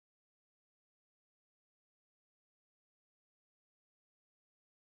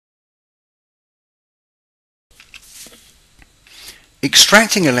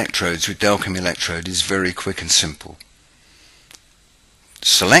Extracting electrodes with Delcam Electrode is very quick and simple.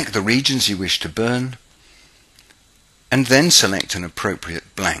 Select the regions you wish to burn and then select an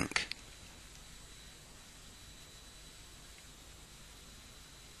appropriate blank.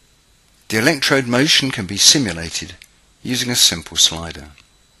 The electrode motion can be simulated using a simple slider.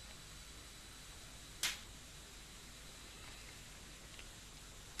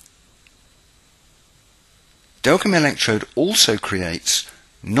 Delcam Electrode also creates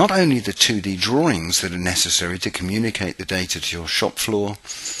not only the 2D drawings that are necessary to communicate the data to your shop floor,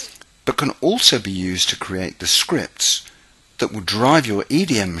 but can also be used to create the scripts that will drive your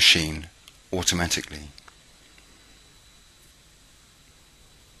EDM machine automatically.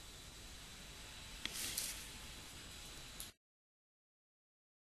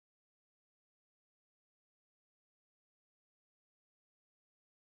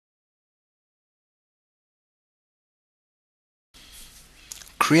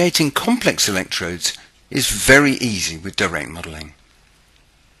 Creating complex electrodes is very easy with direct modeling.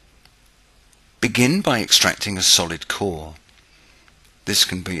 Begin by extracting a solid core. This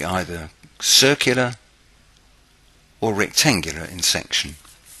can be either circular or rectangular in section.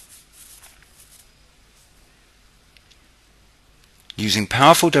 Using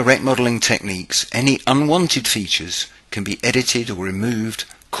powerful direct modeling techniques, any unwanted features can be edited or removed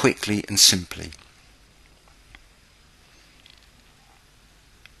quickly and simply.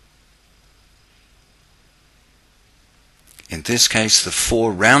 In this case, the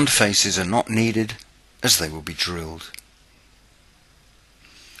 4 round faces are not needed as they will be drilled.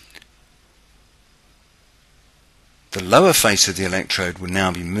 The lower face of the electrode will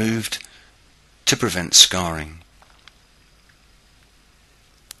now be moved to prevent scarring.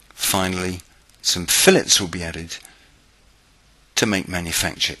 Finally, some fillets will be added to make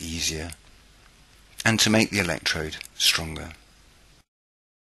manufacture easier and to make the electrode stronger.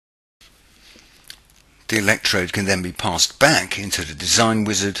 The electrode can then be passed back into the design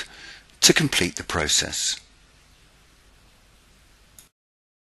wizard to complete the process.